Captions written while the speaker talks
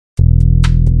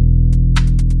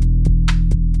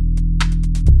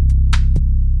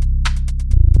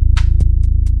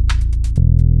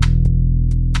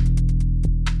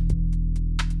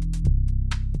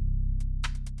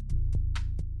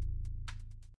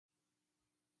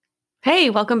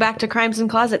Hey, welcome back to Crimes and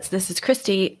Closets. This is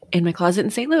Christy in my closet in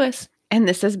St. Louis. And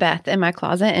this is Beth in my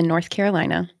closet in North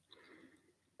Carolina.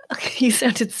 You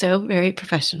sounded so very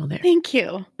professional there. Thank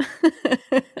you.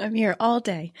 I'm here all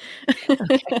day.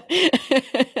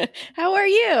 How are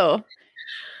you?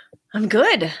 I'm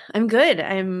good.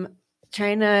 I'm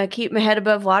trying to keep my head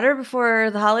above water before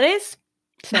the holidays.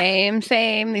 Same.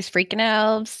 These freaking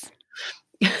elves.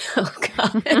 Oh,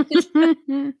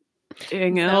 God.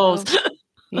 Dang elves.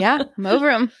 Yeah, I'm over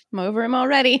them. I'm over them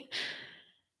already.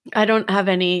 I don't have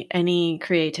any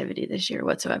creativity this year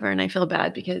whatsoever, and I feel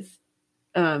bad because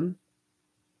my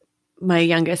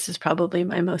youngest is probably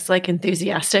my most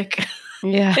enthusiastic.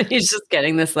 Yeah. And he's just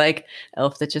getting this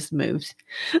elf that just moves.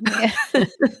 Yeah.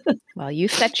 Well, you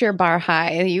set your bar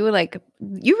high. You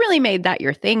really made that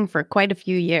your thing for quite a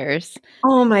few years.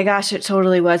 Oh my gosh, it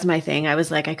totally was my thing. I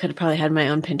was like, I could have probably had my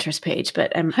own Pinterest page,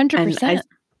 but 100%.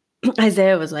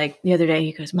 Isaiah was like the other day,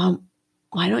 he goes, Mom,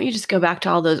 why don't you just go back to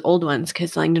all those old ones?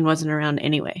 Because Langdon wasn't around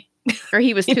anyway. Or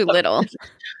he was too little.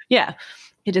 Yeah.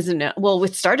 He doesn't know. Well,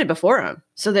 it started before him.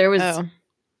 So there was,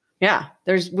 there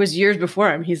was years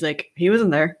before him. He's like, he wasn't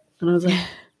there. And I was like,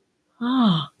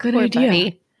 oh, good Poor idea.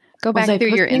 Buddy. Go back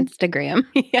through your Instagram.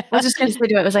 Yeah. I was just going to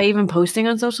say, was I even posting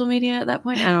on social media at that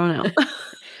point? I don't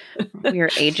know. We are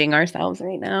aging ourselves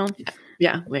right now.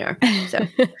 Yeah, we are. So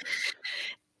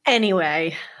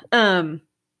anyway, I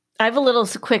have a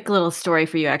quick little story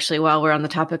for you actually while we're on the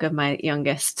topic of my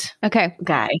youngest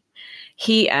guy.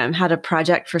 He had a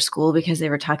project for school because they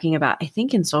were talking about, I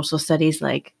think in social studies,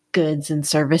 like goods and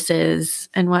services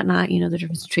and whatnot, the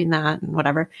difference between that and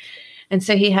whatever. And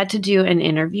so he had to do an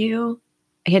interview.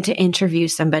 He had to interview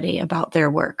somebody about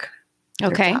their work.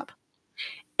 Their job.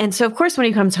 And so, of course, when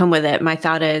he comes home with it, my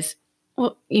thought is,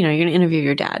 well, you're going to interview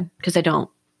your dad because I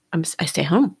stay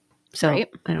home. So I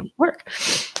don't work.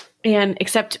 And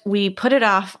except we put it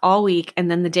off all week.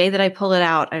 And then the day that I pull it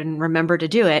out and remember to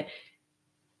do it,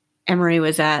 Emery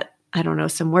was at, I don't know,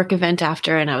 some work event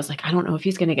after. And I was like, I don't know if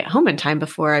he's going to get home in time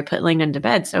before I put Langdon to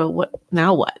bed. So what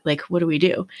do we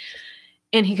do?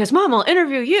 And he goes, Mom, I'll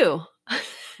interview you.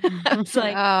 I was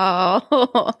like,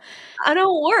 oh, I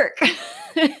don't work.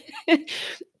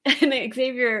 And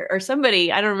Xavier or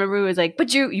somebody, I don't remember who was like,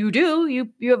 but you do,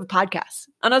 you have a podcast.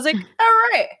 And I was like, all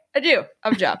right, I do. I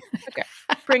have a job. Okay,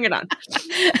 bring it on.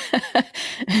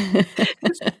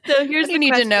 So here's what you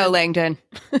need to know, Langdon.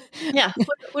 Yeah.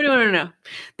 What do you want to know?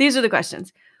 These are the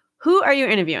questions. Who are you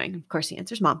interviewing? Of course, the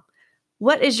answer is Mom.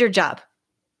 What is your job?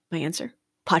 My answer,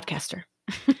 podcaster.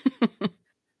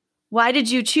 Why did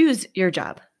you choose your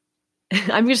job?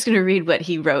 I'm just going to read what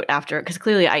he wrote after, because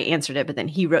clearly I answered it, but then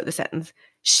he wrote the sentence.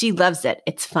 She loves it.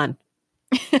 It's fun.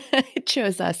 It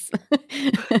shows us.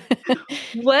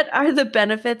 What are the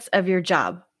benefits of your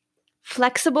job?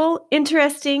 Flexible,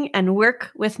 interesting, and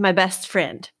work with my best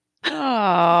friend.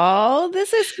 Oh,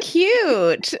 this is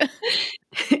cute.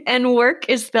 And work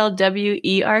is spelled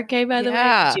W-E-R-K, by the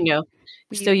way.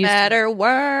 Still better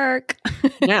work.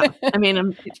 Yeah. I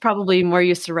mean, it's probably more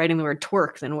used to writing the word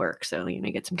twerk than work. So,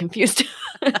 get some confused.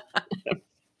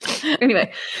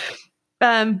 Anyway,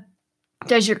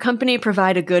 does your company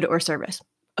provide a good or service?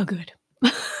 A good.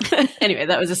 Anyway,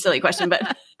 that was a silly question,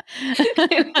 but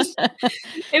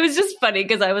it was just funny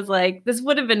because I was like, this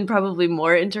would have been probably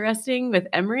more interesting with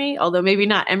Emery, although maybe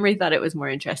not. Emery thought it was more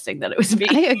interesting than it was me.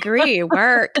 I agree.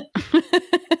 Work.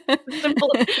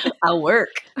 Simple. I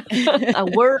work. I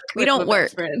work. We don't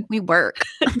work. We work.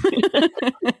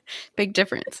 Big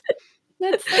difference.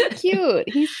 That's so cute.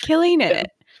 He's killing it.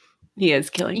 He is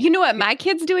killing it. You know what my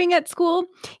kid's doing at school?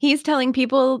 He's telling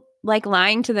people,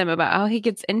 lying to them about how he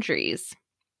gets injuries.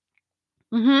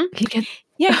 Mm-hmm.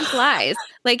 He lies.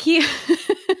 He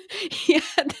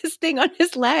had this thing on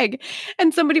his leg,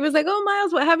 and somebody was like, "Oh,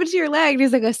 Miles, what happened to your leg?" And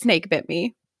he's like, "A snake bit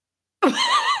me."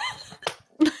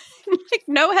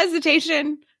 No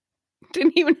hesitation.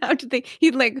 Didn't even have to think.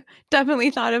 He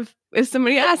definitely thought of, if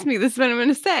somebody asked me, this is what I'm going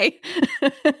to say.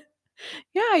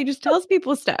 Yeah, he just tells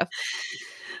people stuff.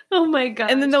 Oh my God.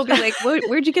 And then they'll be like,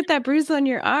 where'd you get that bruise on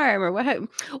your arm? Or what?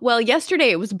 Well,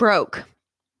 yesterday it was broke.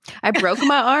 I broke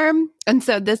my arm. And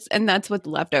so that's what's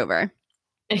left over.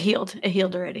 It healed. It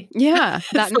healed already. Yeah.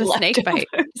 That and the snake bite.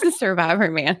 He's a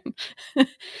survivor, man.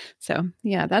 So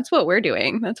yeah, that's what we're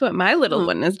doing. That's what my little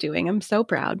one is doing. I'm so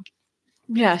proud.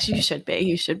 Yes, you should be.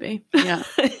 You should be. Yeah.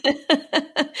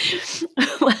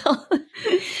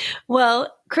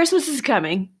 Well, Christmas is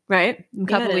coming, right? In a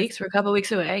couple weeks. We're a couple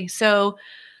weeks away. So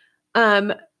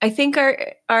I think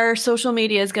our social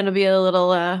media is going to be a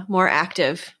little more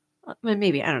active.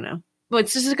 Maybe, I don't know. Well,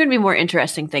 it's just going to be more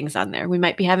interesting things on there. We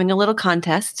might be having a little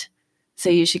contest. So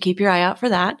you should keep your eye out for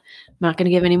that. I'm not going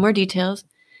to give any more details.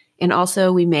 And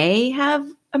also we may have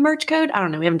a merch code. I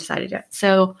don't know. We haven't decided yet.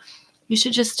 So you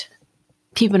should just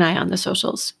keep an eye on the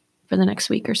socials for the next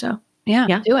week or so. Yeah.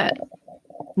 Do it.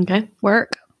 Okay.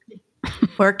 Work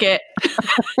it. We're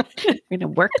going to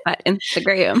work that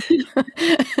Instagram.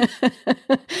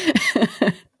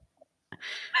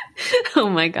 Oh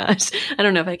my gosh. I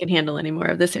don't know if I can handle any more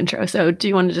of this intro. So do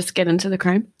you want to just get into the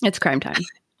crime? It's crime time.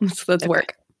 Let's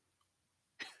work.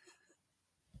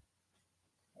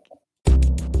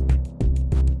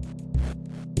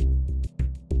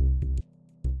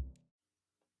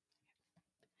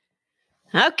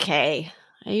 Okay.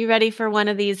 Are you ready for one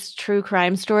of these true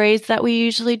crime stories that we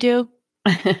usually do?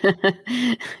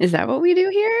 Is that what we do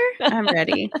here? I'm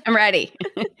ready. I'm ready.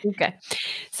 Okay.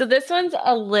 So this one's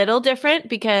a little different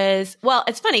because, well,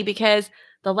 it's funny because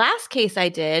the last case I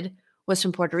did was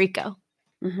from Puerto Rico.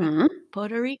 Mm-hmm.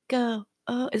 Puerto Rico.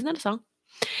 Oh, isn't that a song?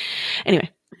 Anyway.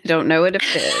 I don't know what it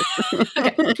is.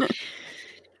 Okay.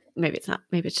 Maybe it's not.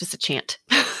 Maybe it's just a chant.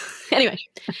 Anyway,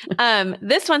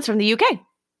 this one's from the UK.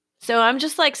 So I'm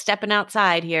just like stepping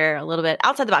outside here a little bit,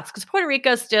 outside the box, because Puerto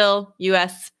Rico's still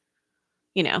U.S.,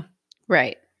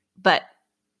 Right. But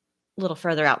a little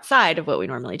further outside of what we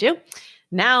normally do.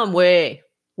 Now I'm way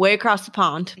across the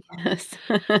pond. Yes.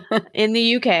 In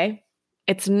the UK.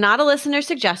 It's not a listener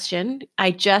suggestion.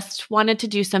 I just wanted to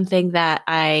do something that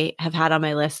I have had on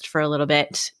my list for a little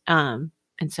bit. And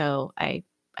so I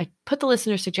put the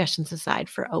listener suggestions aside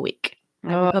for a week.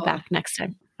 I will go back next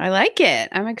time. I like it.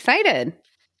 I'm excited.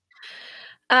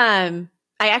 I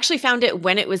actually found it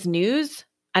when it was news.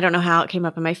 I don't know how it came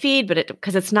up in my feed, but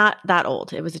because it's not that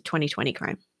old. It was a 2020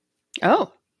 crime.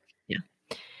 Oh. Yeah.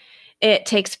 It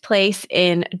takes place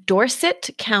in Dorset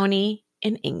County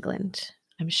in England.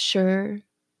 I'm sure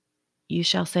you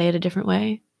shall say it a different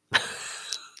way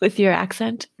with your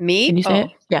accent. Me? Can you say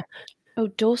it? Yeah. Oh,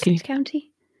 Dorset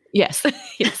County? Yes.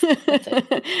 Yes.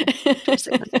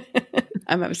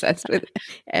 I'm obsessed with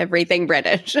everything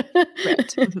British.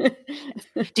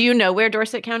 Do you know where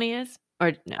Dorset County is?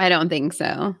 Or no? I don't think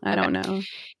so. I don't know.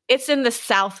 It's in the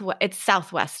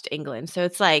southwest England. So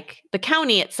it's like the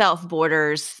county itself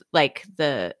borders like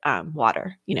the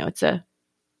water. It's a,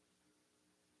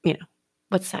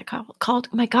 what's that called?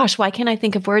 Oh my gosh, why can't I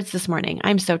think of words this morning?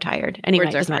 I'm so tired. Anyway,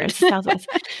 it doesn't matter. It's southwest.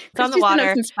 It's on the water. Been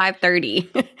up since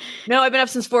 5:30. No, I've been up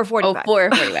since 4:45. Oh,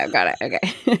 4:45. Got it.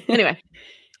 Okay. Anyway.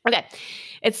 Okay.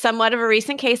 It's somewhat of a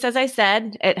recent case, as I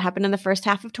said. It happened in the first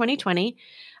half of 2020.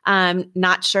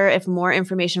 Not sure if more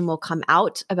information will come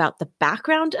out about the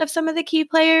background of some of the key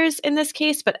players in this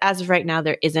case, but as of right now,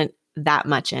 there isn't that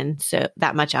much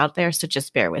out there. So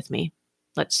just bear with me.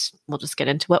 We'll just get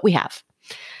into what we have.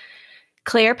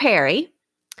 Claire Perry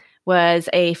was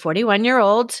a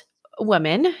 41-year-old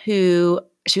woman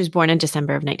she was born in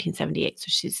December of 1978. So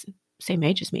she's the same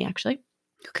age as me, actually.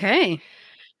 Okay.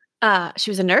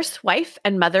 She was a nurse, wife,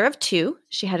 and mother of two.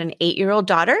 She had an 8-year-old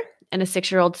daughter and a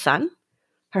 6-year-old son.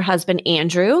 Her husband,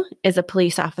 Andrew, is a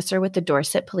police officer with the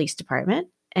Dorset Police Department,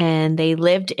 and they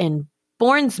lived in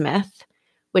Bournemouth,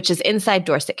 which is inside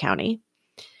Dorset County,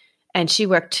 and she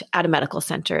worked at a medical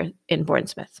center in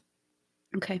Bournemouth.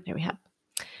 Okay. There we have.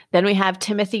 Then we have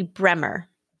Timothy Bremer,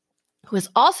 who is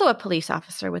also a police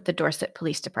officer with the Dorset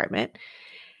Police Department.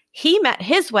 He met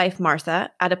his wife, Martha,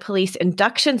 at a police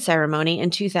induction ceremony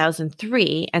in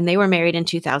 2003, and they were married in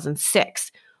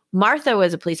 2006. Martha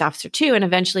was a police officer too, and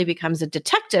eventually becomes a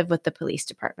detective with the police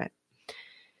department.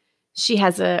 They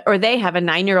have a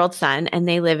 9-year-old son, and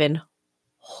they live in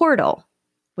Hordle,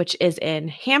 which is in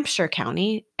Hampshire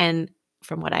County. And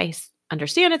from what I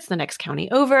understand, it's the next county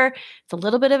over. It's a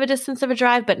little bit of a distance of a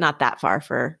drive, but not that far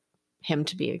for him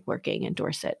to be working in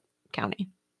Dorset County.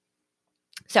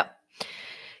 So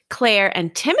Claire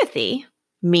and Timothy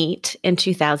meet in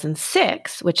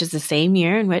 2006, which is the same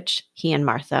year in which he and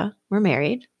Martha were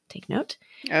married. Take note.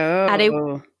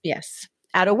 Oh.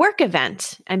 At a work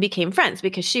event, and became friends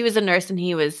because she was a nurse and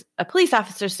he was a police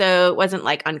officer. So it wasn't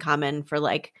like uncommon for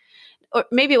or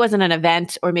maybe it wasn't an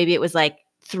event, or maybe it was like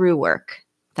through work.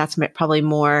 That's probably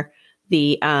more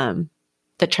the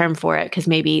term for it, because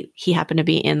maybe he happened to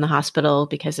be in the hospital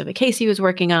because of a case he was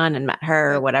working on and met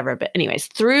her or whatever. But anyways,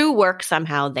 through work,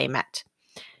 somehow they met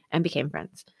and became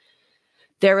friends.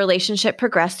 Their relationship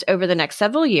progressed over the next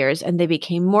several years, and they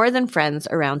became more than friends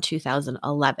around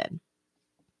 2011.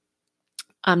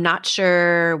 I'm not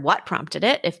sure what prompted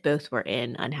it, if both were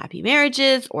in unhappy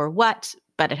marriages or what,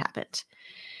 but it happened.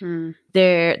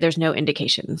 There's no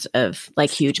indications of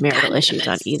huge marital issues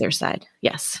on either side.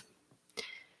 Yes.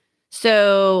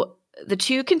 So the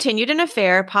two continued an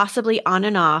affair, possibly on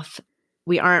and off.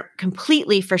 We aren't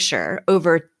completely for sure,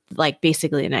 over like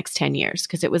basically the next 10 years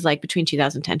because it was like between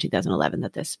 2010 2011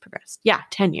 that this progressed. Yeah,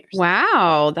 10 years.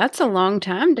 Wow, that's a long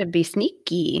time to be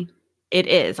sneaky. It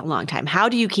is a long time. How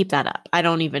do you keep that up? I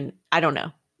don't know. I don't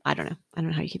know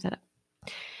how you keep that up.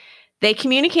 They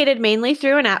communicated mainly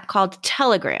through an app called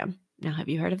Telegram. Now, have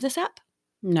you heard of this app?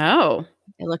 No.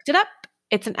 I looked it up.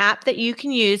 It's an app that you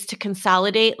can use to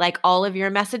consolidate like all of your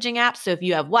messaging apps. So if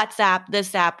you have WhatsApp,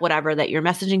 this app, whatever that you're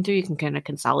messaging through, you can kind of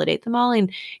consolidate them all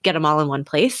and get them all in one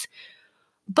place.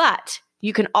 But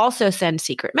you can also send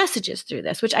secret messages through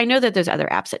this, which I know that there's other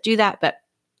apps that do that, but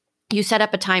you set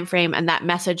up a time frame and that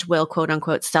message will quote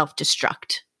unquote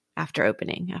self-destruct after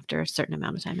opening, after a certain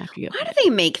amount of time after you open it. Why do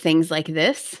they make things like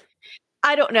this?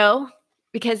 I don't know,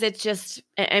 because it's just,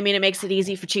 I mean, it makes it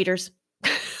easy for cheaters.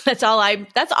 That's all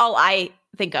I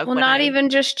think of. Well, not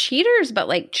even just cheaters, but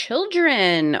like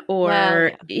children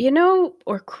or,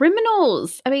 or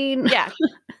criminals. I mean, yeah.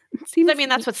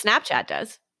 That's what Snapchat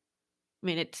does. I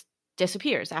mean, it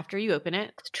disappears after you open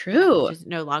it. It's true. It's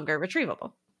no longer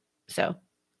retrievable. So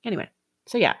anyway,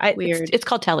 weird. It's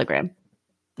called Telegram.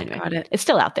 Anyway, got it. It's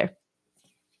still out there.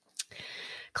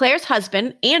 Claire's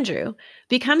husband, Andrew,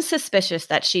 becomes suspicious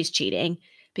that she's cheating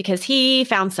because he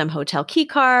found some hotel key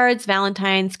cards,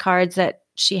 Valentine's cards that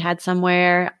she had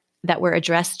somewhere that were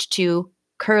addressed to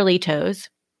Curly Toes.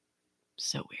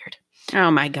 So weird. Oh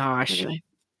my gosh. Anyway,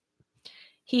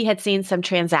 he had seen some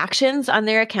transactions on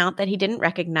their account that he didn't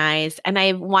recognize. And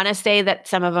I want to say that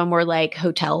some of them were like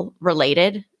hotel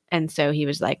related. And so he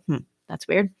was like, that's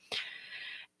weird.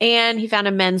 And he found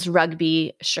a men's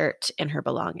rugby shirt in her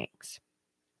belongings.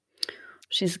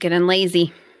 She's getting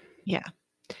lazy. Yeah.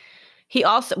 He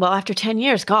also, after 10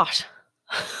 years, gosh,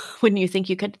 wouldn't you think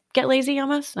you could get lazy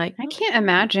almost? Like, I can't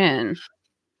imagine.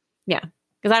 Yeah.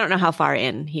 Because I don't know how far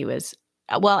in he was.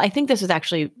 Well, I think this was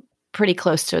actually pretty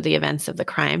close to the events of the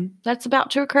crime that's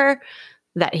about to occur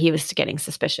that he was getting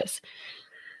suspicious.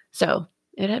 So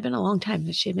it had been a long time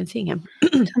that she had been seeing him.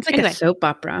 Sounds like a soap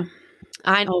opera.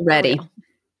 I know. Already.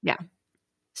 Yeah.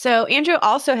 So Andrew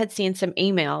also had seen some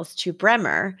emails to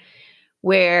Bremer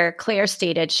where Claire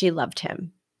stated she loved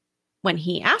him. When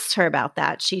he asked her about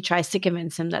that, she tries to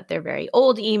convince him that they're very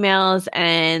old emails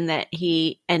and that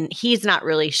he's not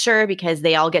really sure because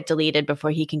they all get deleted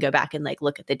before he can go back and like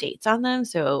look at the dates on them.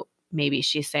 So maybe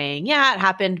she's saying, yeah, it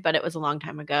happened, but it was a long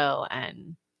time ago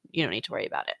and you don't need to worry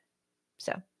about it.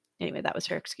 So anyway, that was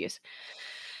her excuse.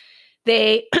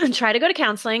 They try to go to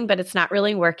counseling, but it's not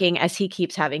really working as he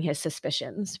keeps having his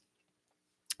suspicions.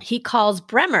 He calls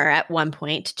Bremer at one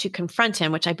point to confront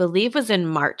him, which I believe was in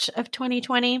March of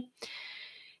 2020,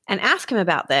 and ask him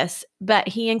about this. But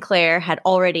he and Claire had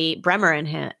already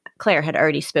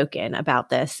spoken about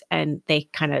this, and they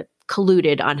kind of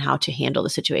colluded on how to handle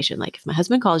the situation. Like, if my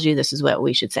husband calls you, this is what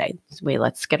we should say.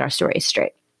 Let's get our stories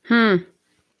straight.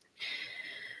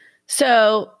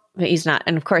 So he's not,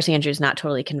 and of course, Andrew's not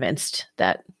totally convinced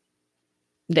that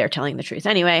they're telling the truth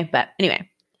anyway. But anyway.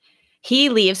 He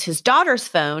leaves his daughter's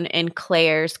phone in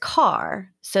Claire's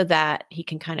car so that he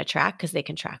can kind of track, because they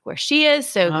can track where she is.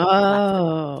 So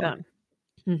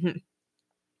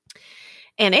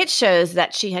and it shows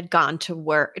that she had gone to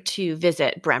work to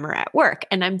visit Bremer at work.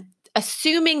 And I'm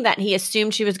assuming that he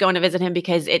assumed she was going to visit him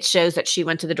because it shows that she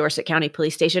went to the Dorset County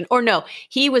Police Station. Or no,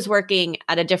 he was working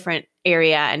at a different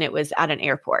area and it was at an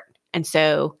airport. And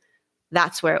so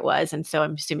that's where it was. And so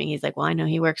I'm assuming he's like, well, I know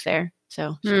he works there.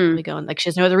 So she's probably going, like, she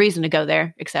has no other reason to go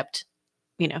there except,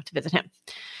 to visit him.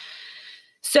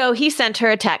 So he sent her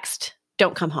a text,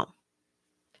 don't come home.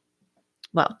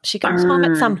 Well, she comes home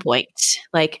at some point,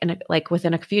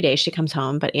 within a few days, she comes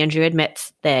home, but Andrew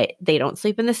admits that they don't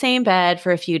sleep in the same bed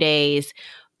for a few days,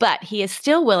 but he is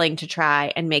still willing to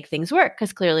try and make things work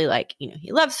because clearly,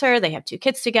 he loves her. They have 2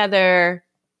 kids together.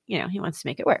 He wants to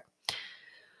make it work.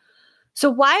 So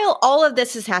while all of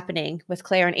this is happening with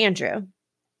Claire and Andrew,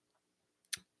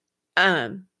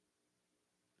 I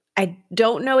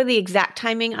don't know the exact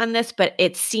timing on this, but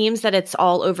it seems that it's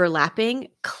all overlapping.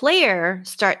 Claire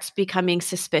starts becoming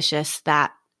suspicious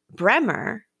that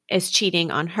Bremer is cheating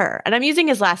on her. And I'm using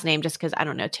his last name just because I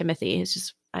don't know. Timothy is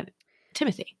just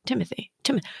Timothy. Oh,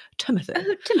 Timothy.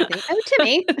 Oh,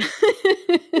 Timmy.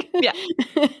 Yeah.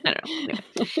 I don't know. Anyway.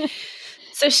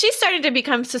 So she started to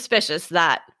become suspicious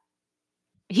that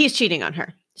he's cheating on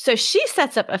her. So she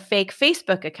sets up a fake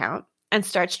Facebook account and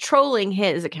starts trolling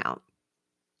his account,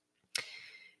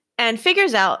 and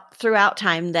figures out throughout the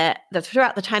time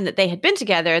that they had been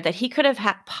together that he could have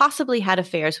possibly had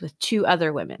affairs with 2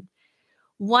 other women,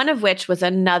 one of which was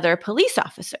another police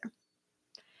officer.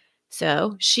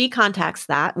 So she contacts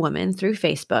that woman through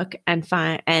Facebook and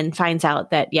finds out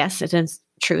that, yes, it is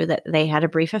true that they had a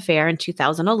brief affair in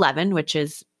 2011, which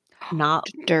is not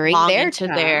during long their into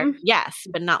time. yes,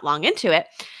 but not long into it.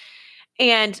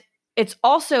 And it's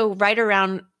also right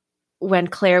around when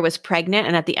Claire was pregnant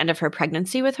and at the end of her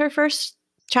pregnancy with her first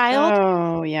child.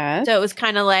 Oh, yes. So it was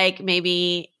kind of like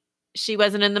maybe she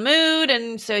wasn't in the mood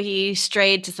and so he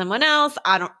strayed to someone else.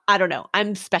 I don't know.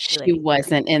 I'm speculating. She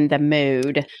wasn't in the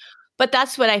mood. But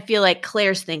that's what I feel like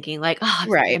Claire's thinking. Like, oh,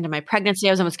 it's at the end of my pregnancy.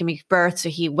 I was almost going to give birth. So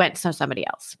he went to somebody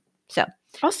else. So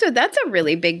also, that's a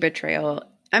really big betrayal.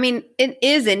 I mean, it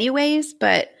is anyways,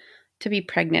 but to be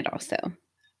pregnant also.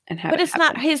 But it's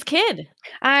not his kid.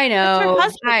 I know.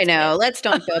 I know. Kid. Let's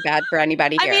don't feel bad for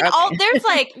anybody here. I mean, there's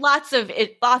like lots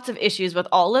of issues with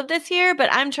all of this here, but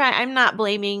I'm not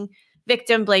blaming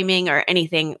victim blaming or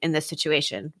anything in this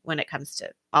situation when it comes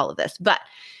to all of this. But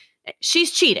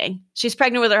she's cheating. She's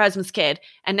pregnant with her husband's kid,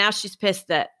 and now she's pissed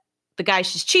that the guy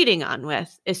she's cheating on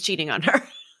with is cheating on her.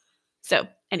 So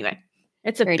anyway,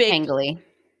 it's a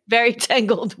very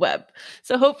tangled web.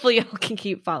 So hopefully y'all can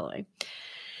keep following.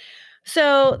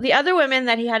 So the other women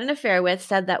that he had an affair with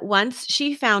said that once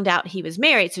she found out he was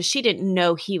married, so she didn't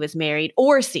know he was married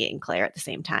or seeing Claire at the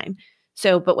same time.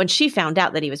 So, but when she found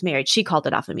out that he was married, she called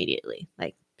it off immediately.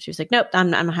 Like she was like, nope,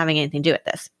 I'm not having anything to do with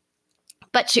this.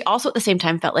 But she also at the same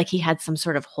time felt like he had some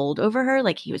sort of hold over her,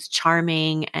 like he was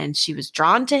charming and she was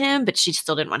drawn to him, but she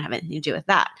still didn't want to have anything to do with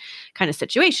that kind of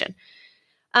situation.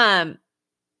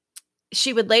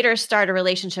 She would later start a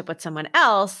relationship with someone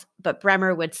else, but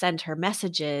Bremer would send her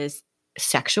messages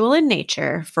sexual in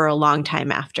nature for a long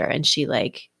time after. And she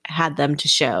like had them to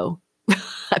show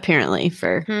apparently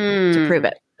to prove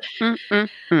it.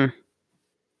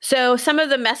 So some of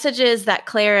the messages that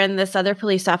Claire and this other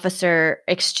police officer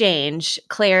exchange,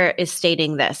 Claire is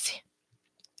stating this.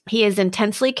 He is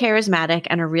intensely charismatic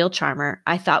and a real charmer.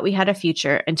 I thought we had a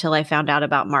future until I found out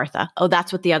about Martha. Oh,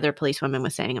 that's what the other policewoman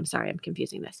was saying. I'm sorry, I'm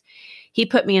confusing this. He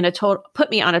put me on a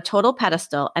total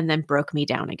pedestal and then broke me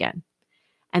down again.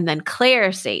 And then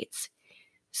Claire states,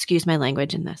 excuse my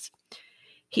language in this.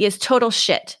 He is total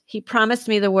shit. He promised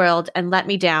me the world and let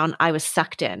me down. I was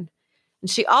sucked in. And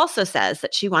she also says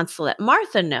that she wants to let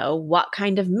Martha know what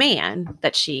kind of man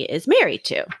that she is married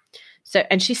to. So,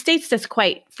 and she states this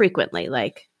quite frequently,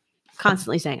 like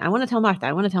constantly saying, I want to tell Martha.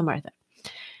 I want to tell Martha.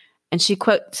 And she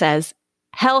quote says,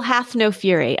 hell hath no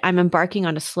fury. I'm embarking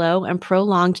on a slow and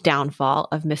prolonged downfall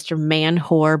of Mr.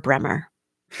 Man-whore Bremer.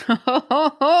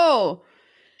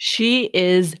 She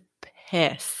is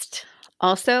pissed.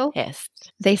 Also,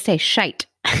 pissed. They say shite.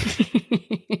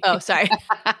 Oh, sorry.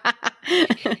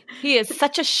 He is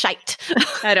such a shite.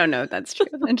 I don't know if that's true.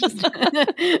 It just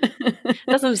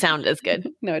doesn't sound as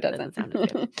good. No, it doesn't sound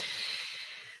as good.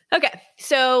 Okay.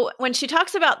 So when she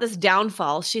talks about this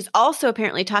downfall, she's also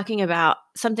apparently talking about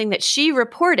something that she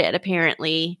reported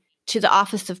apparently to the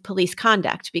Office of Police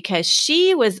Conduct because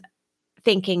she was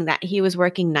thinking that he was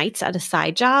working nights at a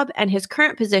side job and his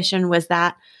current position was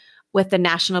that with the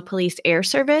National Police Air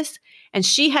Service. And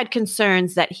she had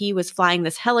concerns that he was flying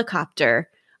this helicopter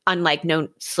on like no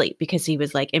sleep because he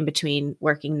was like in between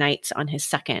working nights on his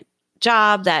second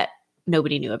job that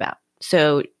nobody knew about.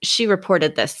 So she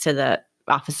reported this to the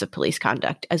Office of Police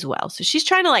Conduct as well. So she's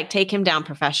trying to like take him down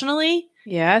professionally.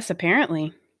 Yes,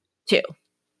 apparently. Too.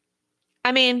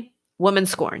 I mean, woman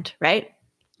scorned, right?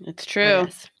 It's true.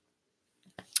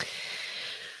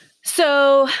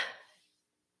 So,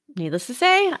 needless to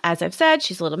say, as I've said,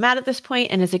 she's a little mad at this point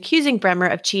and is accusing Bremer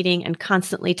of cheating and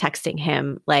constantly texting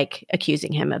him, like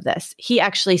accusing him of this. He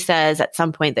actually says at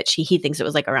some point that he thinks it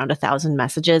was like around 1,000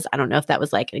 messages. I don't know if that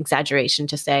was like an exaggeration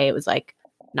to say it was like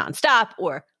nonstop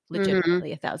or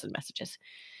legitimately 1,000 messages.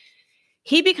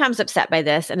 He becomes upset by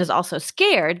this and is also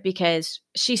scared because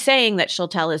she's saying that she'll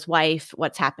tell his wife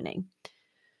what's happening.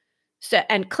 So,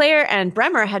 and Claire and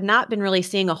Bremer had not been really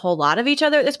seeing a whole lot of each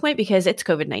other at this point because it's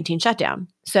COVID-19 shutdown.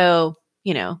 So,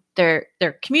 you know, they're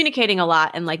communicating a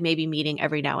lot and like maybe meeting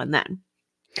every now and then.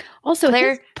 Also, Claire,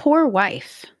 his poor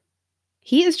wife.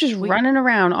 He is just running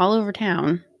around all over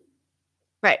town.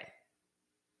 Right.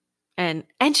 And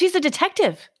she's a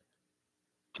detective.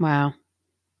 Wow.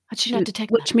 How'd she not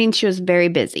detect Which means she was a very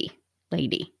busy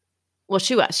lady. Well,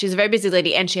 she was. She was a very busy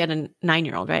lady and she had a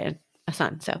 9-year-old, right? A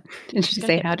son. So did she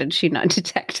say, how did she not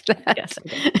detect that? Yes, I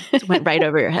did. It went right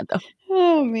over your head though.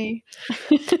 Oh, me.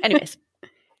 Anyways.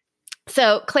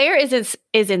 So Claire is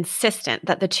insistent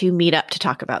that the two meet up to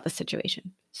talk about the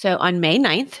situation. So on May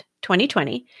 9th,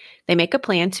 2020, they make a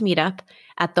plan to meet up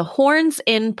at the Horns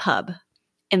Inn pub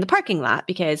in the parking lot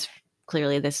because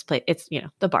clearly this place, it's, you know,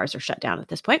 the bars are shut down at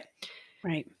this point.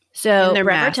 Right. So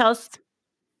Bremer tells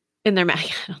in their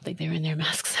mask. I don't think they were in their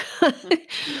masks.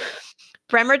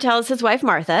 Bremer tells his wife,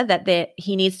 Martha, that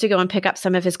he needs to go and pick up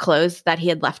some of his clothes that he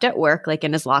had left at work, like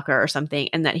in his locker or something,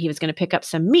 and that he was going to pick up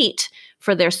some meat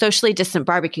for their socially distant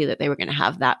barbecue that they were going to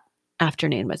have that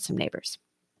afternoon with some neighbors.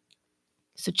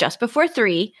 So just before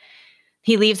 3,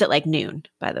 he leaves at like noon,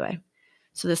 by the way.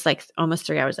 So this like almost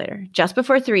 3 hours later. Just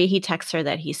before 3, he texts her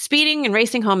that he's speeding and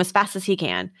racing home as fast as he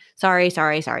can. Sorry.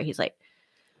 He's late.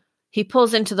 He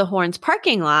pulls into the Horns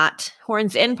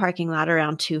Inn parking lot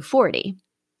around 2:40.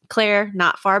 Claire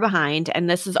not far behind, and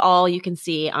this is all you can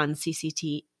see on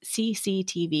CCTV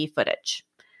footage.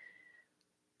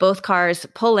 Both cars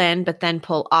pull in, but then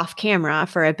pull off camera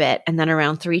for a bit, and then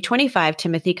around 3:25,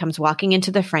 Timothy comes walking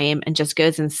into the frame and just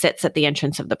goes and sits at the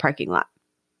entrance of the parking lot.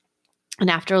 And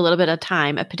after a little bit of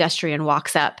time, a pedestrian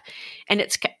walks up, and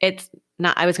it's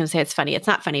not, I was going to say it's funny. It's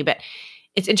not funny, but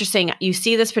it's interesting. You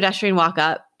see this pedestrian walk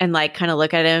up and like kind of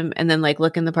look at him and then like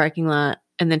look in the parking lot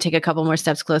and then take a couple more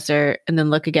steps closer and then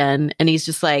look again. And he's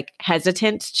just like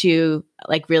hesitant to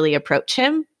like really approach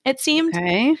him, it seemed.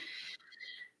 Okay.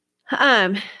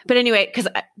 But anyway, because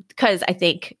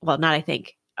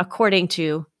according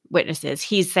to witnesses,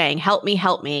 he's saying, help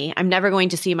me. I'm never going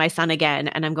to see my son again.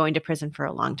 And I'm going to prison for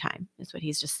a long time is what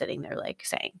he's just sitting there like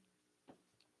saying.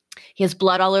 He has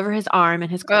blood all over his arm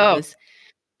and his clothes. Oh.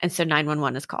 And so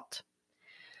 911 is called.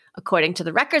 According to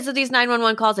the records of these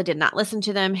 911 calls, I did not listen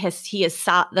to them.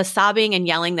 The sobbing and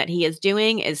yelling that he is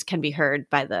doing can be heard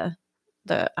by the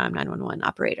 911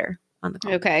 operator on the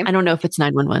call. Okay. I don't know if it's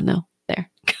 911 though. There.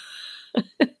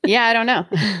 Yeah, I don't know.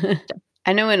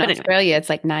 I know in Australia it's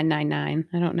like 999.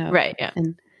 I don't know. Right. Yeah.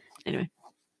 And anyway,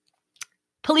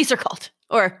 police are called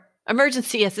or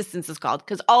emergency assistance is called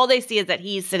because all they see is that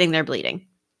he's sitting there bleeding.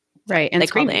 Right. And they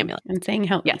call the ambulance and saying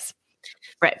help. Yes.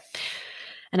 Right.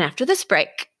 And after this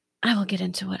break, I will get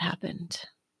into what happened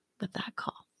with that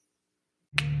call.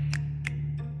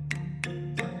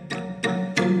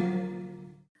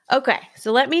 Okay.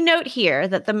 So let me note here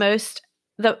that the most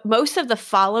of the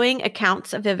following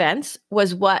accounts of events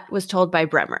was what was told by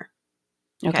Bremer.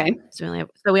 Okay. So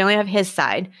we only have his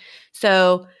side.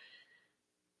 So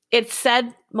it's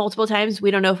said multiple times.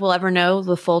 We don't know if we'll ever know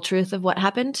the full truth of what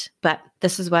happened, but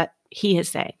this is what he is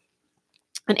saying.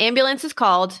 An ambulance is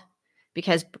called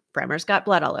because Bremer's got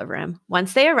blood all over him.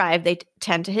 Once they arrive, they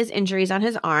tend to his injuries on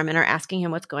his arm and are asking him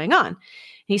what's going on. And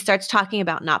he starts talking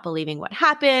about not believing what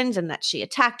happened and that she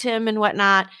attacked him and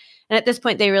whatnot. And at this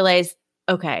point, they realize,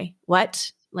 okay,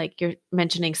 what? Like you're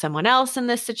mentioning someone else in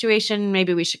this situation.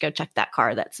 Maybe we should go check that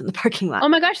car that's in the parking lot. Oh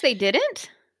my gosh, they didn't?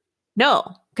 No,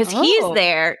 because he's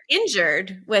there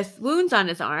injured with wounds on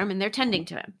his arm and they're tending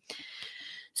to him.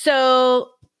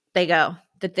 So they go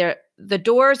that the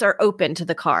doors are open to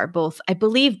the car. I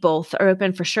believe both are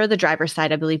open for sure. The driver's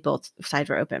side, I believe both sides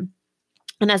were open.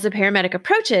 And as the paramedic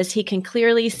approaches, he can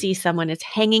clearly see someone is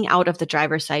hanging out of the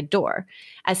driver's side door.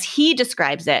 As he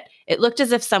describes it, it looked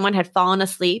as if someone had fallen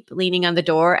asleep leaning on the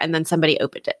door and then somebody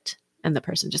opened it and the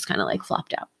person just kind of like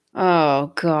flopped out.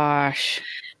 Oh gosh.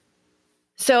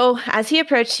 So as he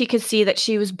approached, he could see that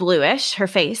she was bluish,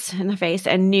 in the face,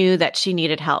 and knew that she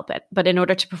needed help. But in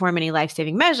order to perform any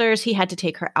life-saving measures, he had to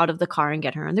take her out of the car and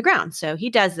get her on the ground. So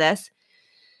he does this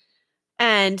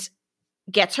and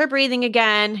gets her breathing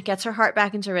again, gets her heart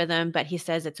back into rhythm, but he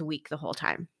says it's weak the whole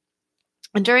time.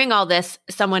 And during all this,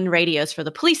 someone radios for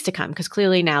the police to come because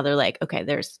clearly now they're like, okay,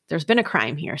 there's been a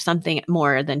crime here. Something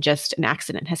more than just an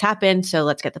accident has happened, so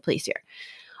let's get the police here.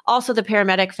 Also, the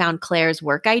paramedic found Claire's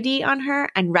work ID on her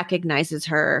and recognizes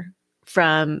her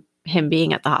from him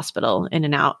being at the hospital in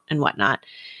and out and whatnot,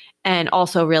 and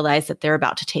also realized that they're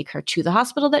about to take her to the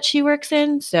hospital that she works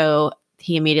in. So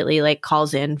he immediately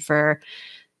calls in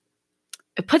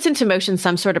puts into motion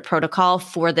some sort of protocol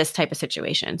for this type of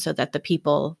situation so that the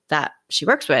people that she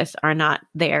works with are not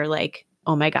there like,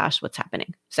 oh my gosh, what's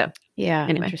happening? So yeah,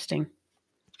 anyway. Interesting.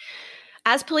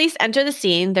 As police enter the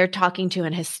scene, they're talking to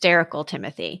an hysterical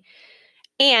Timothy.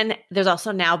 And there's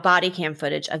also now body cam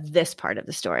footage of this part of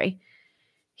the story.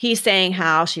 He's saying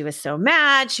how she was so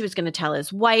mad. She was going to tell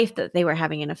his wife that they were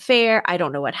having an affair. I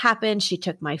don't know what happened. She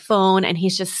took my phone. And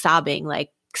he's just sobbing,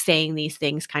 saying these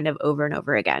things kind of over and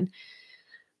over again.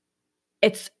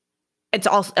 It's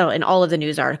also in all of the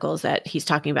news articles that he's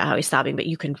talking about how he's sobbing, but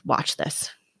you can watch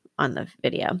this on the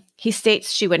video. He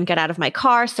states she wouldn't get out of my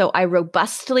car, so I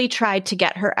robustly tried to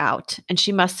get her out, and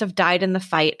she must have died in the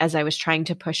fight as I was trying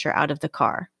to push her out of the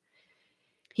car.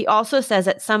 He also says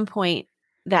at some point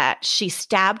that she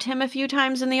stabbed him a few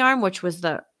times in the arm, which was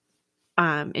the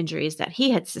injuries that he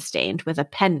had sustained with a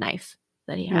penknife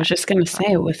that he had. I was just going to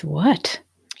say, with what?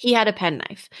 He had a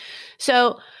penknife.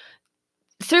 So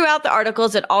throughout the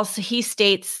articles, he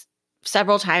states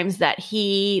several times that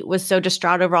he was so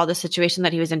distraught over all the situation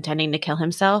that he was intending to kill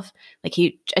himself. Like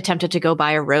he attempted to go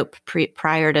buy a rope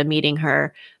prior to meeting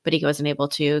her, but he wasn't able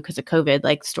to because of COVID.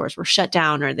 Like stores were shut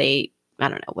down, or I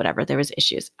don't know, whatever. There was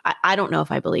issues. I don't know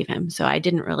if I believe him, so I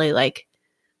didn't really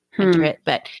enter it.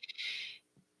 But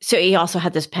so he also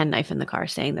had this pen knife in the car,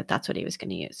 saying that that's what he was going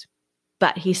to use.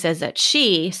 But he says that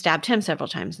she stabbed him several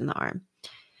times in the arm.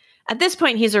 At this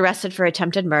point, he's arrested for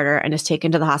attempted murder and is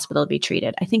taken to the hospital to be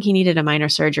treated. I think he needed a minor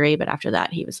surgery, but after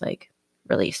that, he was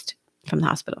released from the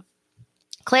hospital.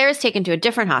 Claire is taken to a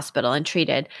different hospital and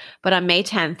treated, but on May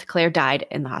 10th, Claire died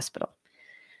in the hospital.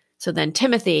 So then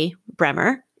Timothy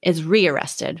Bremer is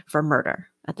rearrested for murder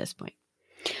at this point.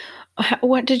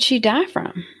 What did she die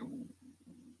from?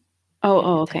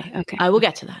 Oh, okay. Okay. I will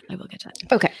get to that.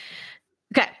 Okay.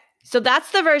 Okay. So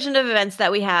that's the version of events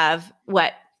that we have.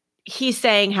 What he's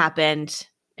saying happened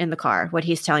in the car, what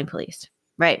he's telling police,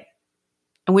 right?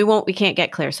 And we can't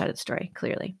get Claire's side of the story,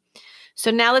 clearly.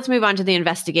 So now let's move on to the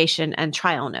investigation and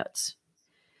trial notes.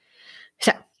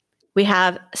 So we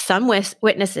have some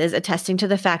witnesses attesting to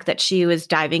the fact that she was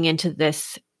diving into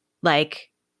this,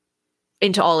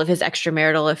 into all of his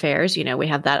extramarital affairs. You know, we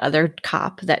have that other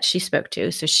cop that she spoke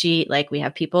to. So we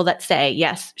have people that say,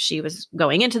 yes, she was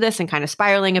going into this and kind of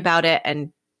spiraling about it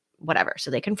and whatever. So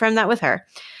they confirm that with her.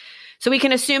 So we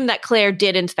can assume that Claire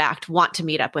did, in fact, want to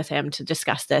meet up with him to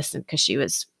discuss this because she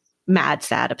was mad,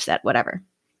 sad, upset, whatever.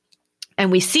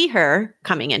 And we see her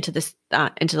coming into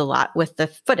the lot with the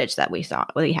footage that we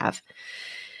have.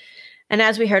 And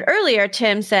as we heard earlier,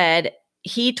 Tim said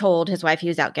he told his wife he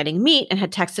was out getting meat and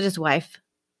had texted his wife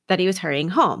that he was hurrying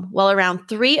home. Well, around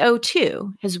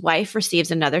 3:02, his wife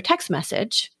receives another text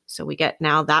message. So we get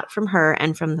now that from her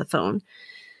and from the phone,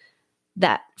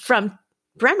 that from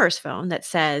Bremer's phone, that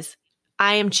says,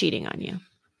 "I am cheating on you."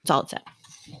 That's all it said.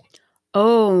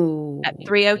 Oh. At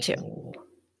 3:02.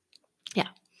 Yeah.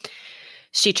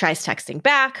 She tries texting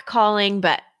back, calling,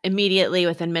 but immediately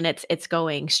within minutes, it's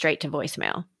going straight to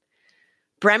voicemail.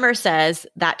 Bremer says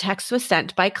that text was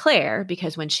sent by Claire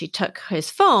because when she took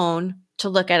his phone to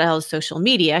look at all his social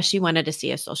media, she wanted to see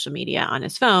his social media on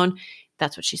his phone.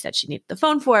 That's what she said she needed the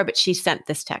phone for, but she sent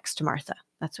this text to Martha.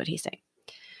 That's what he's saying.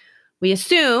 We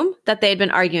assume that they'd been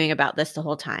arguing about this the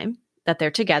whole time, that they're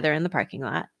together in the parking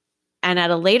lot. And at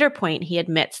a later point, he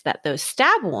admits that those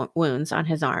stab wounds on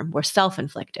his arm were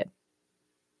self-inflicted.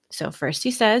 So first he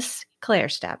says Claire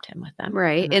stabbed him with them.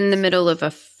 Right. In the middle of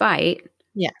a fight.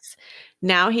 Yes.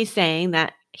 Now he's saying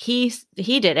that he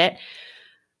did it,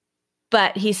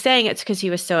 but he's saying it's because he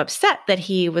was so upset that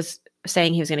he was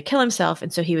saying he was going to kill himself.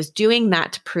 And so he was doing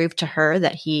that to prove to her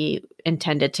that he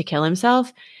intended to kill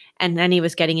himself. And then he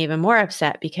was getting even more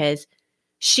upset because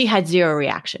she had zero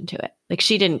reaction to it. Like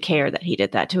she didn't care that he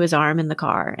did that to his arm in the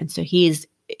car. And so he's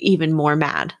even more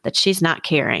mad that she's not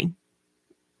caring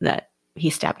that he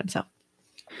stabbed himself.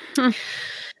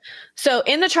 So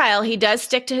in the trial, he does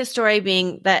stick to his story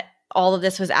being that all of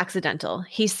this was accidental.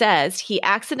 He says he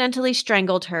accidentally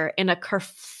strangled her in a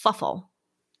kerfuffle.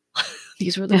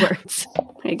 These were the words.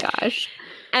 Oh my gosh.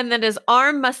 And that his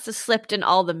arm must have slipped in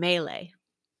all the melee.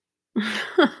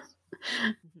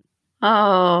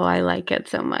 Oh, I like it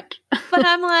so much. But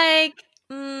I'm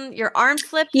like, your arm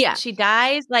slipped. Yeah. She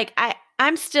dies. Like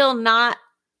I'm still not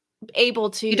able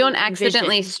to. You don't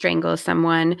accidentally strangle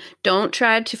someone. Don't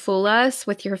try to fool us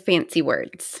with your fancy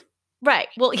words. Right.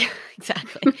 Well, yeah,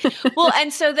 exactly. Well,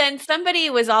 and so then somebody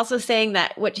was also saying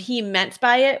that what he meant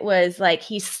by it was like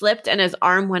he slipped and his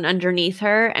arm went underneath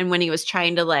her. And when he was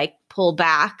trying to pull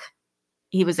back,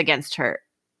 he was against her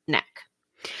neck.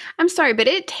 I'm sorry, but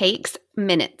it takes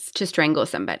minutes to strangle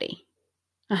somebody.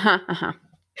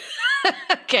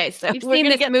 Okay, so we've seen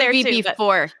this movie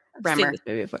before, Bremer.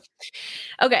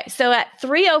 Okay, so at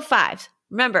 3:05,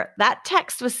 remember that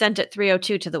text was sent at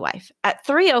 3:02 to the wife. At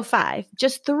 3:05,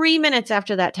 just 3 minutes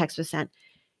after that text was sent,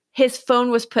 his phone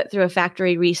was put through a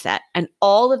factory reset and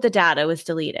all of the data was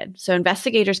deleted. So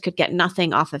investigators could get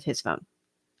nothing off of his phone.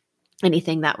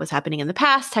 Anything that was happening in the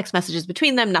past, text messages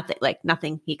between them, nothing,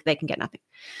 they can get nothing.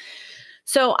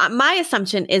 So my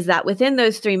assumption is that within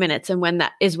those 3 minutes and when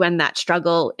that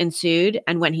struggle ensued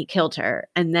and when he killed her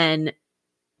and then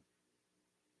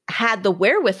had the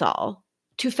wherewithal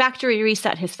to factory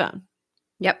reset his phone.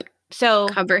 Yep. So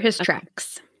cover his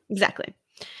tracks. Exactly.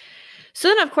 So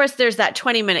then of course there's that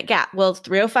 20-minute gap. Well,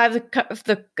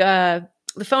 3:05,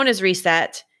 the phone is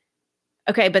reset.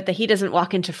 Okay. But he doesn't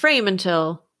walk into frame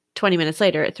until 20 minutes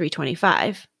later at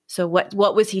 3:25. So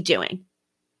what was he doing?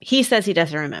 He says he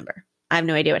doesn't remember. I have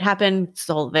no idea what happened.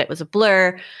 So all of it was a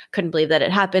blur. Couldn't believe that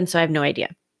it happened. So I have no idea.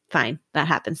 Fine. That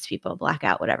happens to people.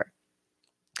 Blackout, whatever.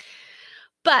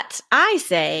 But I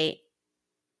say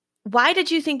why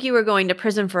did you think you were going to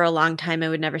prison for a long time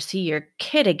and would never see your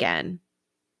kid again?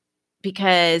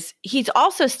 Because he's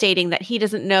also stating that he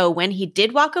doesn't know when he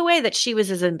did walk away that she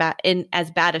was in as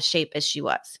bad a shape as she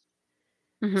was.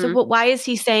 So but why is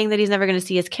he saying that he's never going to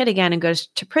see his kid again and goes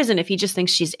to prison if he just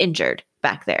thinks she's injured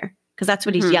back there? Because that's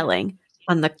what he's yelling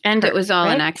on the And curtain, it was all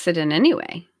an accident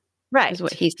anyway. Right. Is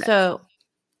what he said. So,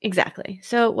 exactly.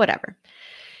 So, whatever.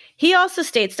 He also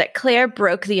states that Claire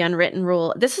broke the unwritten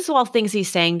rule. This is all things he's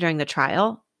saying during the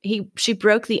trial. She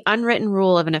broke the unwritten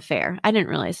rule of an affair. I didn't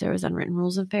realize there was unwritten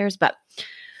rules of affairs,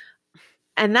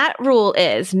 and that rule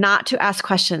is not to ask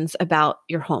questions about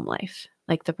your home life,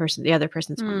 like the other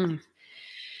person's home life.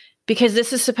 Because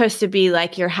this is supposed to be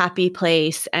like your happy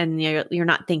place, and you're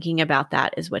not thinking about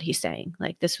that, is what he's saying.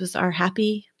 Like, this was our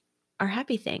happy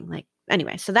thing. Like,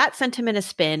 anyway, so that sent him in a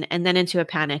spin and then into a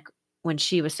panic when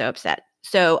she was so upset.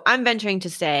 So I'm venturing to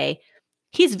say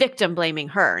he's victim blaming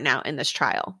her now in this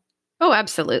trial. Oh,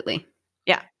 absolutely.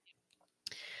 Yeah.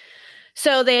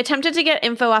 So they attempted to get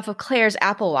info off of Claire's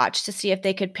Apple Watch to see if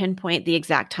they could pinpoint the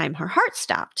exact time her heart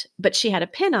stopped, but she had a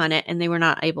pin on it and they were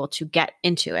not able to get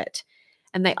into it.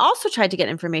 And they also tried to get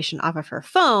information off of her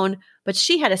phone, but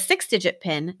she had a 6-digit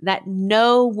pin that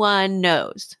no one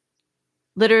knows.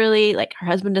 Literally, like, her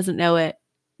husband doesn't know it.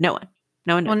 No one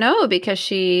knows. Well, no, because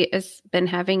she has been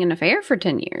having an affair for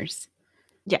 10 years.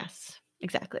 Yes,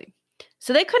 exactly.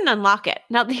 So they couldn't unlock it.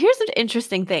 Now, here's an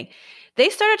interesting thing. They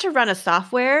started to run a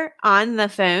software on the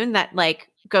phone that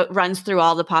runs through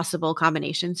all the possible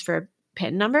combinations for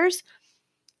PIN numbers.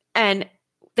 And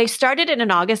they started it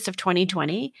in August of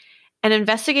 2020. And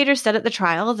investigators said at the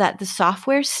trial that the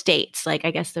software states, like, I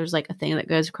guess there's like a thing that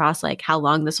goes across like how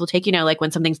long this will take, like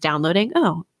when something's downloading,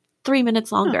 3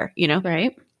 minutes longer,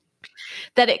 Right.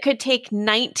 That it could take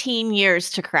 19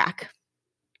 years to crack.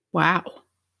 Wow.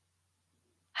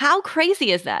 How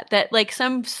crazy is that? That like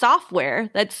some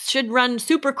software that should run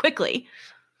super quickly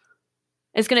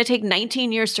is going to take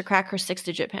 19 years to crack her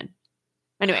 6-digit PIN.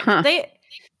 Anyway,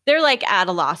 they're like at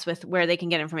a loss with where they can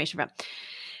get information from.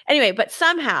 Anyway, but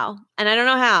somehow, and I don't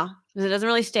know how, because it doesn't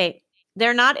really state,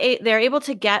 they're able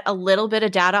to get a little bit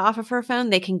of data off of her phone.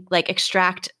 They can like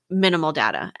extract minimal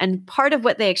data. And part of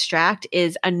what they extract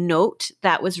is a note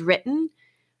that was written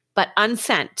but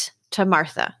unsent to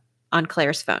Martha on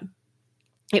Claire's phone.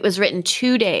 It was written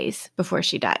 2 days before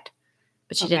she died,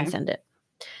 but she didn't send it.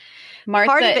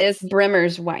 Martha is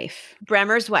Bremer's wife.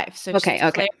 Bremer's wife. So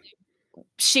okay.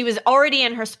 She was already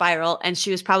in her spiral, and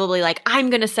she was probably like, I'm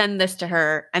going to send this to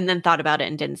her, and then thought about it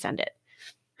and didn't send it.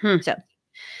 So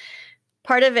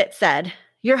part of it said,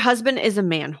 your husband is a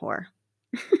man whore.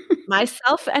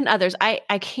 Myself and others. I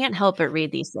can't help but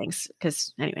read these things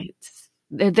because anyway,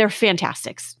 they're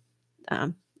fantastic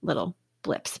little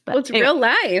blips. But it's anyway, real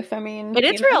life. I mean, it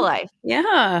is real life.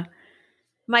 Yeah.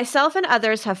 Myself and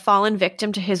others have fallen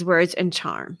victim to his words and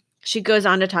charm. She goes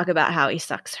on to talk about how he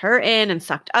sucks her in and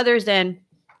sucked others in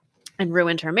and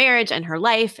ruined her marriage and her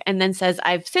life, and then says,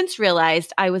 I've since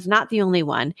realized I was not the only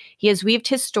one. He has weaved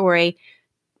his story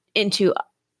into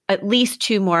at least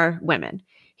 2 more women.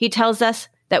 He tells us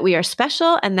that we are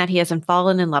special and that he hasn't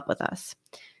fallen in love with us.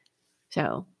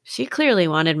 So she clearly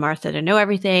wanted Martha to know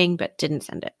everything, but didn't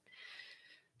send it.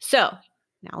 So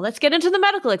now let's get into the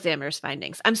medical examiner's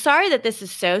findings. I'm sorry that this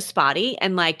is so spotty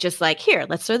and here,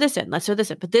 let's throw this in.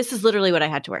 But this is literally what I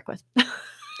had to work with.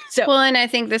 Well, and I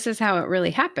think this is how it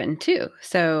really happened too.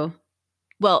 So,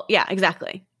 well, yeah,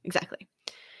 exactly.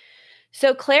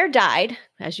 So Claire died,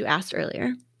 as you asked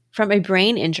earlier, from a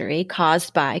brain injury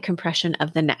caused by compression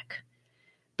of the neck.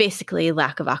 Basically,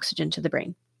 lack of oxygen to the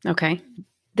brain. Okay.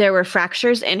 There were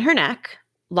fractures in her neck,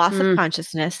 loss of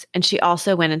consciousness, and she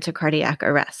also went into cardiac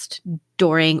arrest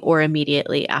during or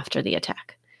immediately after the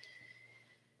attack.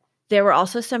 There were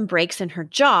also some breaks in her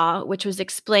jaw, which was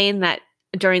explained that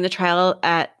during the trial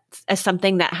as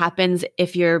something that happens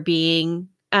if you're being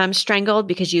strangled,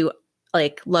 because you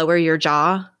like lower your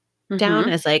jaw down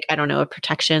as like, I don't know, a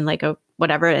protection, like a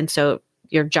whatever. And so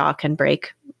your jaw can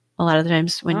break a lot of the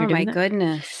times when you're doing that. Oh my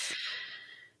goodness.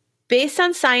 Based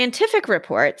on scientific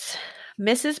reports,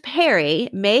 Mrs. Perry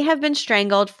may have been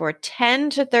strangled for 10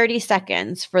 to 30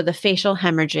 seconds for the facial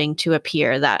hemorrhaging to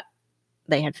appear that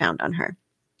they had found on her.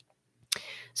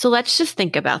 So let's just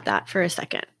think about that for a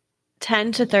second.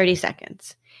 10 to 30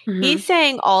 seconds. He's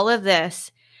saying all of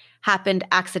this happened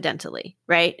accidentally,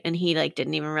 right? And he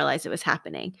didn't even realize it was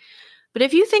happening. But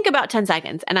if you think about 10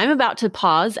 seconds, and I'm about to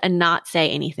pause and not say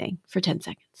anything for 10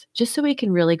 seconds, just so we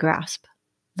can really grasp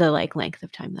the length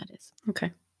of time that is.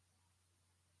 Okay.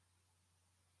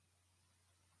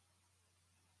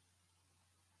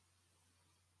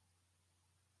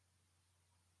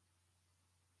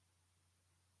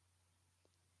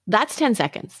 That's 10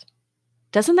 seconds.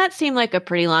 Doesn't that seem like a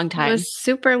pretty long time? It was a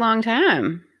super long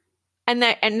time. And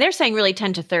they're saying really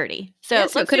 10 to 30. So,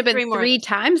 it could have been three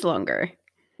times longer.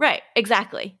 Right,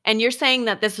 exactly. And you're saying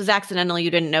that this was accidental.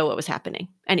 You didn't know what was happening.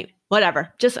 Anyway,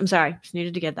 whatever. I'm sorry. Just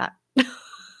needed to get that.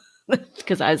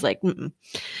 Because I was like, mm-mm.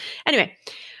 Anyway,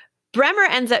 Bremer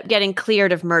ends up getting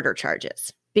cleared of murder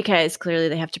charges because clearly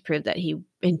they have to prove that he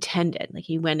intended, like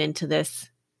he went into this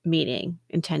meeting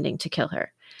intending to kill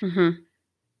her. Mm-hmm.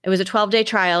 It was a 12-day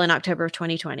trial in October of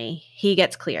 2020. He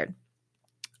gets cleared.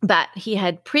 But he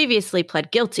had previously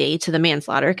pled guilty to the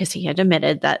manslaughter because he had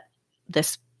admitted that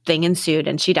this thing ensued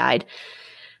and she died.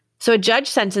 So a judge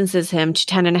sentences him to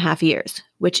 10 and a half years,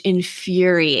 which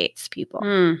infuriates people,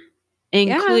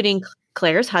 including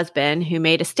Claire's husband, who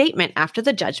made a statement after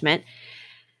the judgment.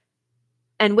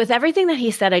 And with everything that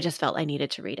he said, I just felt I needed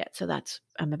to read it. So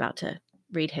I'm about to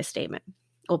read his statement,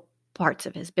 or parts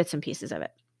of his, bits and pieces of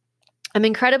it. I'm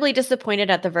incredibly disappointed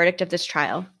at the verdict of this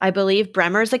trial. I believe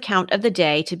Bremer's account of the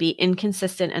day to be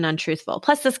inconsistent and untruthful.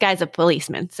 Plus, this guy's a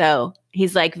policeman, so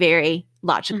he's like very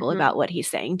logical about what he's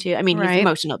saying too. I mean, he's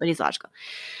emotional, but he's logical.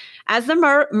 As the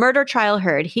murder trial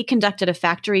heard, he conducted a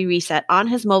factory reset on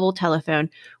his mobile telephone,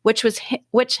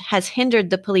 which has hindered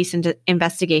the police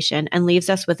investigation and leaves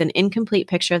us with an incomplete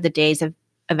picture of the days of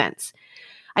events.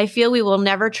 I feel we will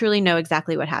never truly know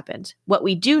exactly what happened. What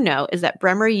we do know is that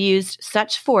Bremer used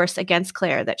such force against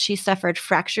Claire that she suffered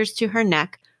fractures to her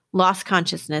neck, lost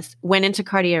consciousness, went into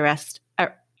cardiac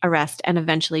arrest, and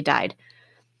eventually died.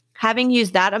 Having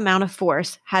used that amount of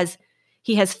force,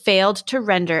 he has failed to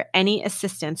render any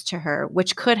assistance to her,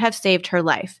 which could have saved her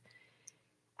life.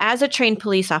 As a trained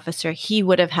police officer, he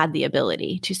would have had the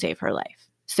ability to save her life.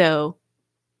 So,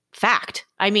 fact.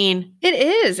 I mean, it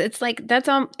is. It's like that's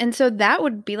and so that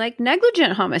would be like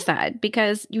negligent homicide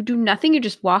because you do nothing. You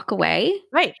just walk away.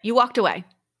 Right. You walked away.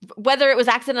 Whether it was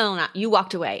accidental or not, you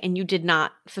walked away and you did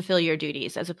not fulfill your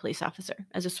duties as a police officer,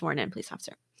 as a sworn-in police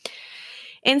officer.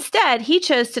 Instead, he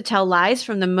chose to tell lies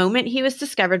from the moment he was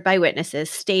discovered by witnesses,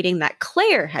 stating that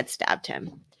Claire had stabbed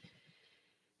him.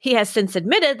 He has since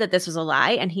admitted that this was a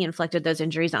lie and he inflicted those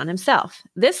injuries on himself.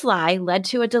 This lie led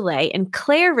to a delay in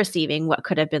Claire receiving what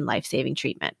could have been life-saving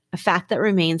treatment, a fact that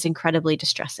remains incredibly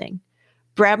distressing.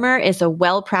 Bremer is a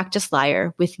well-practiced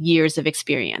liar with years of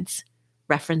experience,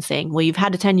 referencing, well, you've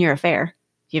had a 10-year affair.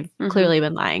 You've clearly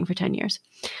been lying for 10 years.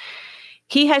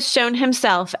 He has shown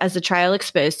himself, as the trial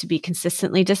exposed, to be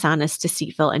consistently dishonest,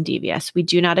 deceitful, and devious. We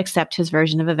do not accept his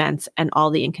version of events and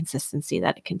all the inconsistency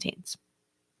that it contains.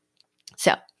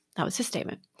 So that was his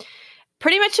statement.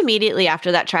 Pretty much immediately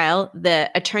after that trial,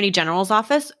 the Attorney General's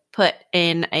office put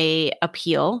in an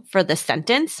appeal for the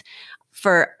sentence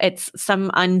for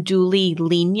some unduly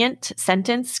lenient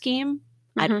sentence scheme.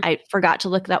 I forgot to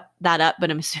look that up, but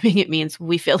I'm assuming it means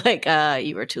we feel like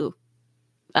you were too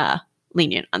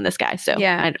lenient on this guy. So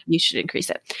you should increase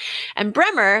it. And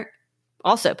Bremer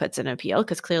also puts in an appeal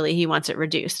because clearly he wants it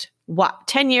reduced. What,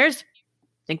 10 years?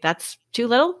 Think that's too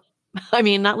little? I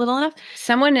mean, not little enough.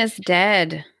 Someone is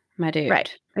dead, my dude.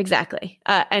 Right. Exactly.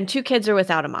 And 2 kids are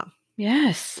without a mom.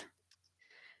 Yes.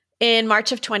 In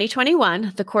March of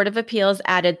 2021, the Court of Appeals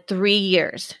added 3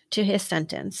 years to his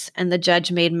sentence, and the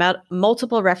judge made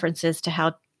multiple references to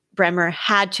how Bremer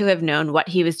had to have known what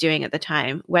he was doing at the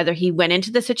time, whether he went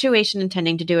into the situation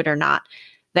intending to do it or not,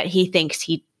 that he thinks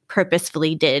he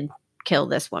purposefully did kill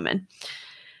this woman.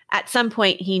 At some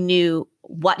point, he knew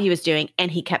what he was doing,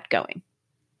 and he kept going.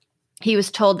 He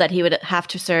was told that he would have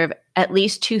to serve at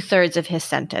least 2/3 of his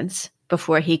sentence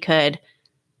before he could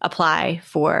apply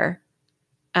for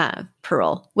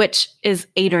parole, which is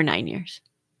 8 or 9 years,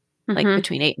 like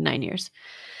between 8 and 9 years.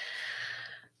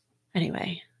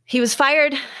 Anyway, he was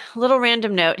fired. Little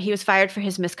random note: he was fired for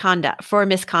his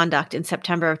misconduct in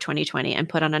September of 2020 and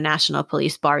put on a national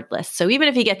police barred list. So even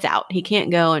if he gets out, he can't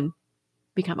go and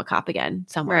become a cop again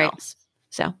somewhere else.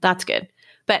 So that's good.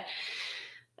 But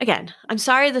again, I'm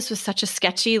sorry this was such a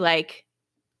sketchy,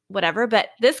 whatever, but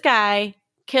this guy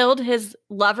killed his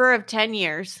lover of 10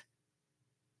 years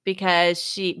because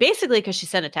she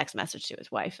sent a text message to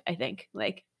his wife, I think.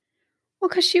 Well,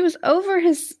 because she was over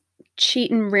his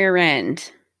cheating rear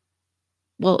end.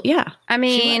 Well, yeah. I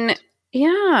mean,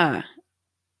 yeah.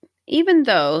 Even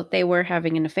though they were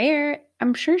having an affair,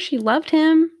 I'm sure she loved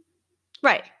him.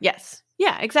 Right. Yes.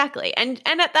 Yeah, exactly. And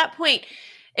at that point,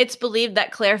 it's believed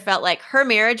that Claire felt like her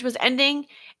marriage was ending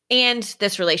and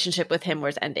this relationship with him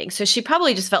was ending. So she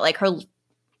probably just felt like her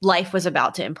life was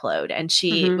about to implode. And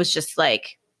she was just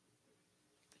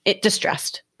in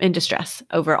distress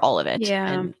over all of it.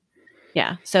 Yeah. And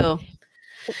so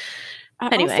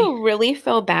anyway. I also really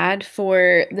feel bad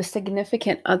for the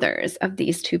significant others of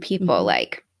these 2 people.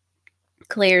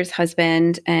 Claire's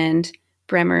husband and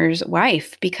Bremer's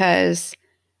wife, because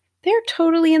they're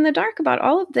totally in the dark about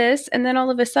all of this. And then all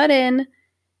of a sudden,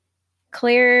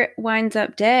 Claire winds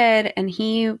up dead, and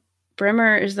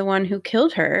Bremer is the one who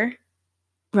killed her.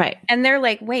 Right. And they're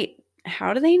like, wait,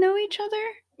 how do they know each other?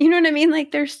 You know what I mean?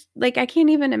 Like, there's like, I can't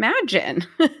even imagine.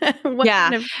 That's a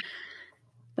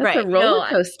roller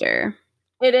coaster.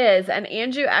 It is. And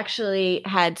Andrew actually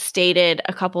had stated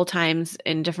a couple times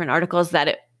in different articles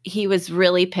that he was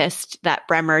really pissed that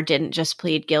Bremer didn't just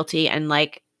plead guilty and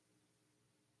like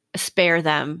spare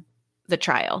them the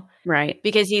trial. Right.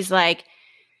 Because he's like,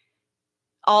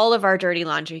 all of our dirty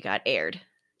laundry got aired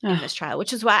in this trial,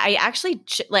 which is why I actually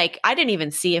I didn't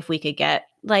even see if we could get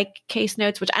like case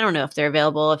notes, which I don't know if they're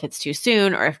available, if it's too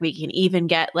soon, or if we can even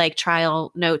get like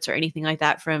trial notes or anything like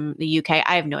that from the UK.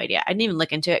 I have no idea. I didn't even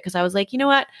look into it because I was like, you know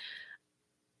what?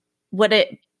 Would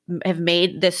it have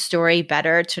made this story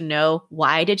better to know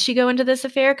why did she go into this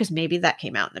affair? Because maybe that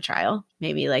came out in the trial.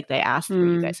 Maybe like they asked, were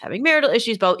you guys having marital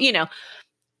issues? But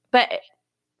but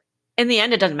in the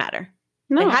end, it doesn't matter.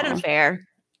 No. They had an affair.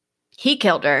 He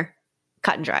killed her.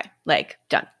 Cut and dry, like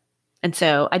done. And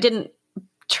so I didn't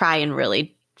try and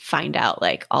really find out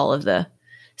like all of the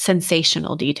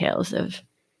sensational details of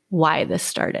why this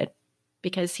started,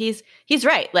 because he's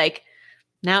right. Like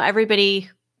now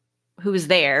everybody who was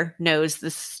there knows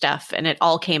this stuff, and it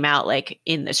all came out like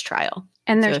in this trial.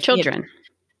 And there's children.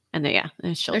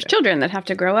 There's children. There's children that have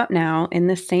to grow up now in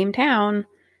the same town.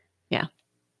 Yeah.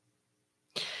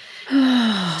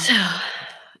 So,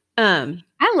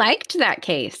 I liked that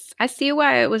case. I see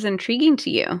why it was intriguing to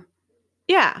you.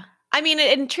 Yeah. I mean,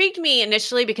 it intrigued me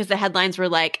initially because the headlines were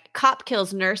like, cop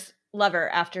kills nurse lover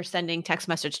after sending text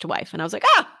message to wife. And I was like,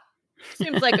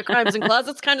 seems like a crimes and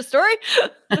closets kind of story. So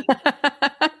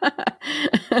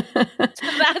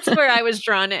that's where I was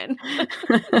drawn in.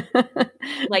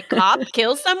 Like, cop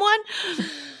kills someone?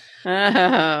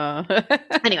 Oh.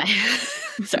 Anyway,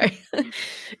 sorry.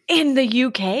 In the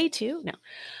UK too?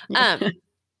 No.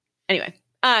 Anyway,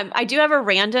 I do have a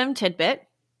random tidbit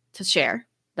to share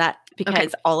that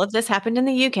because all of this happened in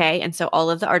the UK. And so all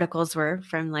of the articles were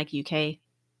from like UK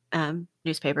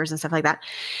newspapers and stuff like that.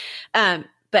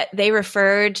 But they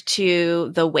referred to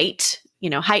the weight,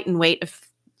 height and weight of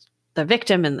the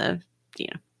victim and the,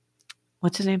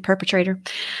 what's his name? Perpetrator.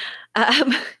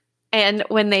 And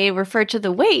when they referred to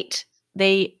the weight,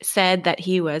 they said that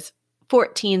he was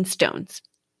 14 stones.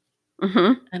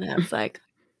 Mm-hmm. And I was like,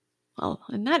 well,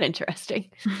 isn't that interesting?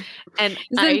 And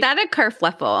isn't that a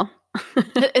kerfluffle?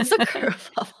 It's a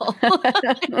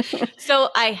kerfluffle. So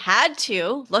I had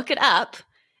to look it up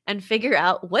and figure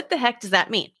out what the heck does that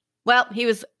mean? Well, he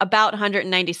was about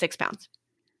 196 pounds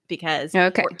because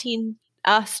 14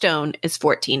 stone is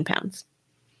 14 pounds.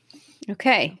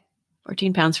 Okay.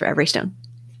 14 pounds for every stone.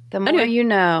 The more you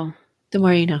know. The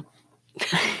more you know.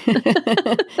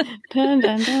 Dun,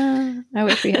 dun, dun. I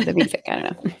wish we had the music. I don't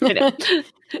know. I know.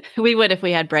 We would if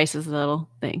we had Bryce's little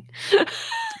thing.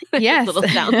 Yes. Little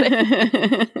sound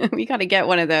thing. We got to get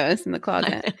one of those in the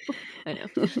closet. I know.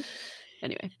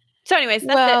 Anyway. So anyways,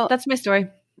 that's it. That's my story.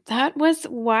 That was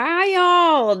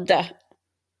wild.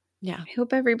 Yeah. I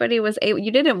hope everybody was able.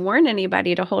 You didn't warn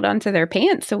anybody to hold on to their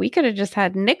pants, so we could have just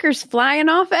had knickers flying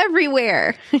off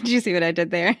everywhere. Did you see what I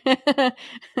did there?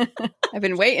 I've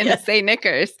been waiting to say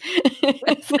knickers.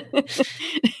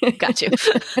 Got you.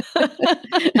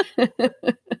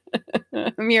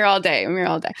 I'm here all day.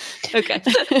 Okay.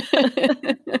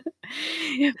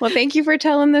 Well, thank you for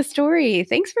telling the story.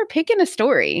 Thanks for picking a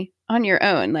story on your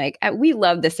own. Like, we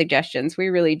love the suggestions. We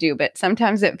really do. But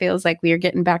sometimes it feels like we are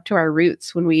getting back to our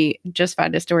roots when we just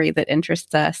find a story that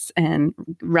interests us and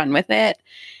run with it.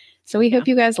 So we hope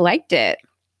you guys liked it.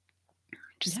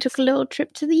 Just took a little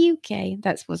trip to the UK.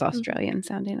 That was Australian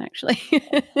sounding, actually.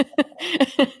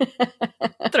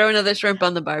 Throw another shrimp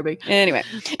on the Barbie. Anyway.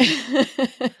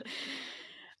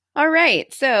 All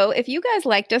right. So if you guys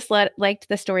liked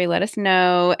the story, let us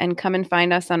know and come and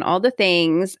find us on all the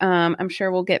things. I'm sure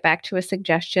we'll get back to a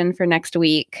suggestion for next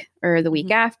week or the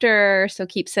week after. So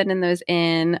keep sending those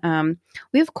in.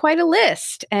 We have quite a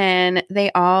list and they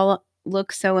all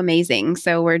look so amazing.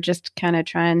 So we're just kind of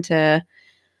trying to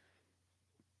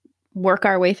work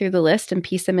our way through the list and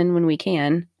piece them in when we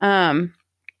can.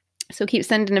 So keep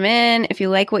sending them in. If you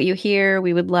like what you hear,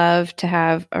 we would love to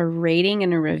have a rating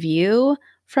and a review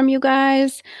from you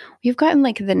guys. We've gotten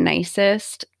like the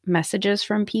nicest messages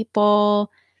from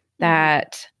people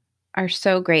that are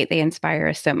so great. They inspire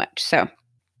us so much. So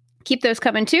keep those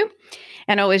coming too.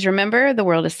 And always remember, the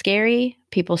world is scary.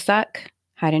 People suck.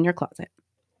 Hide in your closet.